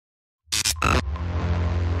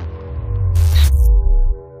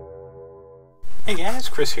Hey guys,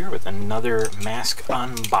 Chris here with another mask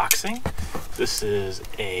unboxing. This is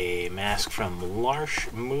a mask from Larsh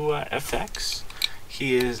Mua FX.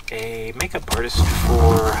 He is a makeup artist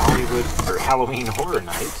for Hollywood or Halloween Horror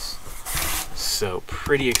Nights. So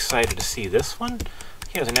pretty excited to see this one.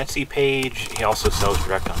 He has an Etsy page. He also sells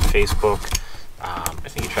direct on Facebook. I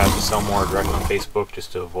think he tries to sell more direct on Facebook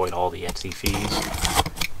just to avoid all the Etsy fees.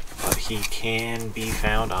 But he can be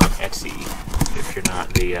found on Etsy if you're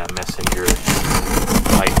not the messenger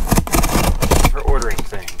type for ordering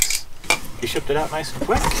things. He shipped it out nice and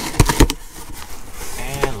quick.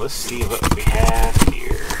 And let's see what we have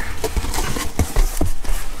here.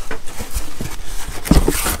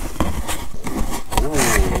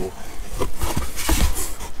 Ooh.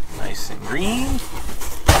 Nice and green.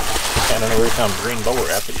 I don't know where he found green bubble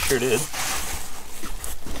wrap, but he sure did.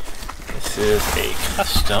 This is a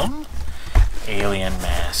custom alien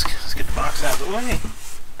mask. Let's get the box out of the way.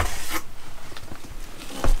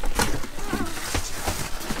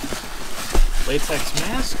 Latex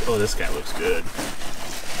mask. Oh, this guy looks good.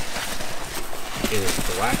 It is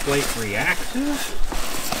blacklight reactive.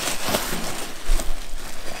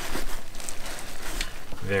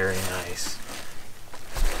 Very nice.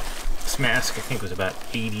 This mask I think was about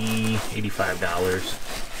 $80, $85.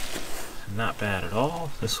 Not bad at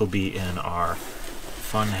all. This will be in our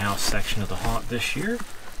Funhouse section of the haunt this year.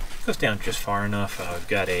 Goes down just far enough. I've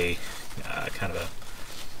got a kind of a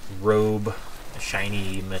robe, a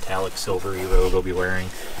shiny metallic silvery robe I'll be wearing.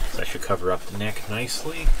 So that should cover up the neck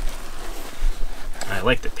nicely. I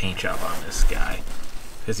like the paint job on this guy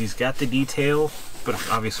because he's got the detail, but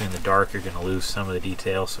obviously in the dark you're going to lose some of the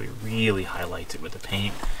detail, so he really highlights it with the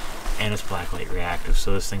paint. And it's blacklight reactive,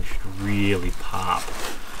 so this thing should really pop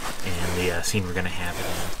in the scene we're going to have it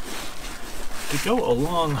in. To go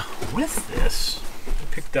along with this, I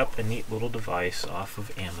picked up a neat little device off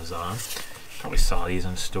of Amazon. Probably saw these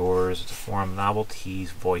in stores. It's a Forum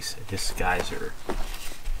Novelties voice disguiser.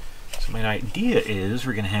 So my idea is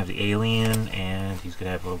we're going to have the alien and he's going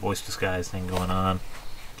to have a little voice disguise thing going on.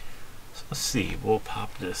 So let's see, we'll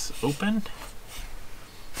pop this open.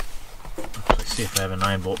 Let's see if I have a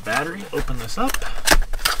 9-volt battery. Open this up.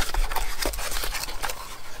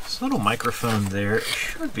 This little microphone there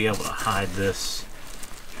should be able to hide this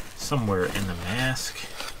somewhere in the mask.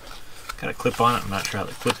 Got a clip on it. I'm not sure how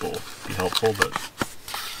the clip will be helpful, but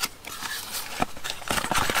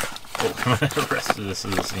the rest of this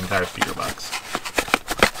is the entire speaker box.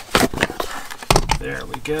 There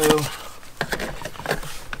we go.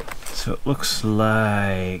 So it looks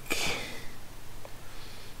like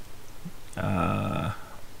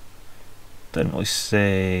doesn't really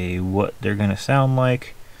say what they're going to sound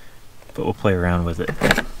like, but we'll play around with it.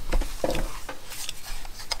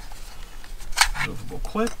 Movable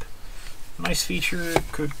clip. Nice feature.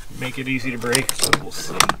 Could make it easy to break, but we'll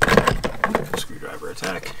see. Screwdriver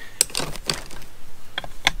attack.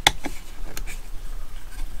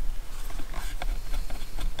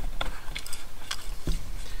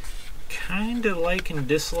 Kind of like and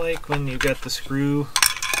dislike when you've got the screw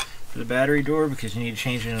for the battery door because you need to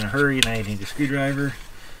change it in a hurry. Now you need a screwdriver.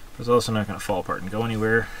 It's also not going to fall apart and go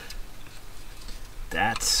anywhere.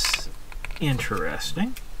 That's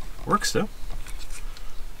interesting. Works though.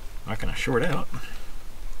 Not going to short out.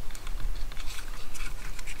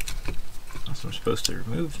 Also, I'm supposed to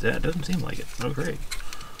remove that. Doesn't seem like it. Oh, great.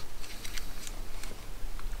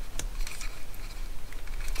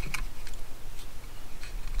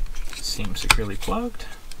 Seems securely plugged.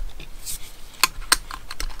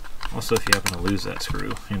 Also, if you happen to lose that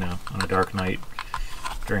screw, you know, on a dark night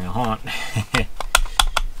during a haunt,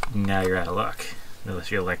 now you're out of luck, unless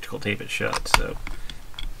you electrical tape it shut. So,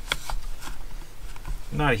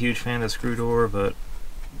 not a huge fan of the screw door, but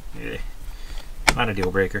not a deal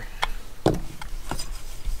breaker. Put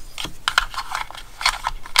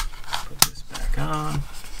this back on.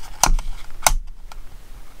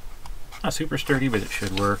 Not super sturdy, but it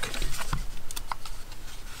should work.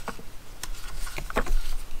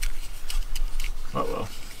 Uh-oh.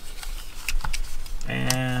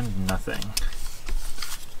 And nothing.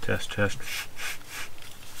 Test, test.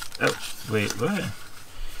 Oh, wait, what?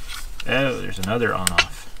 Oh, there's another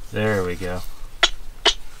on-off. There we go.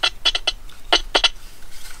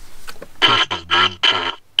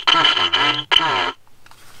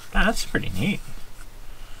 Ah, that's pretty neat.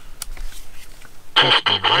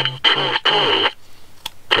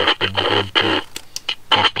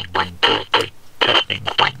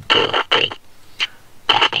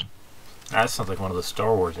 That sounds like one of the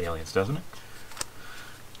Star Wars aliens, doesn't it?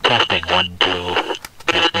 Testing 1, 2.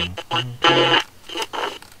 Testing 1, 2.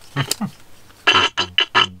 Testing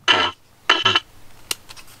 1, 2.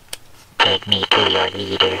 Take me to that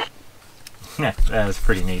either. Yeah, that was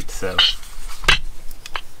pretty neat. So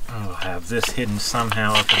I'll have this hidden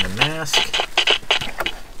somehow up in the mask.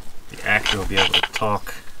 The actor will be able to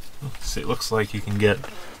talk. So it looks like you can get,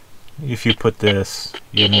 if you put this,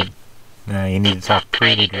 you need to talk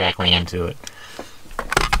pretty directly into it.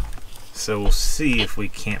 So we'll see if we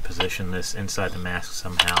can't position this inside the mask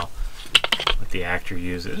somehow. Let the actor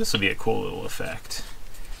use it. This will be a cool little effect.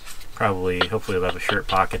 Probably, hopefully they'll have a shirt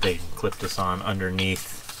pocket. They can clip this on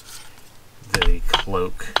underneath the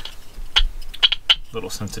cloak. A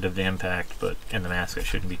little sensitive to impact, but in the mask it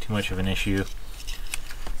shouldn't be too much of an issue.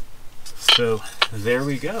 So there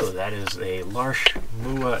we go. That is a Larsh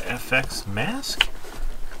Mua FX mask.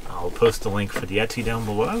 I'll post the link for the Etsy down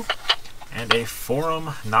below. And a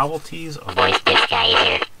Forum Novelties. Voice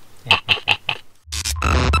disguiser.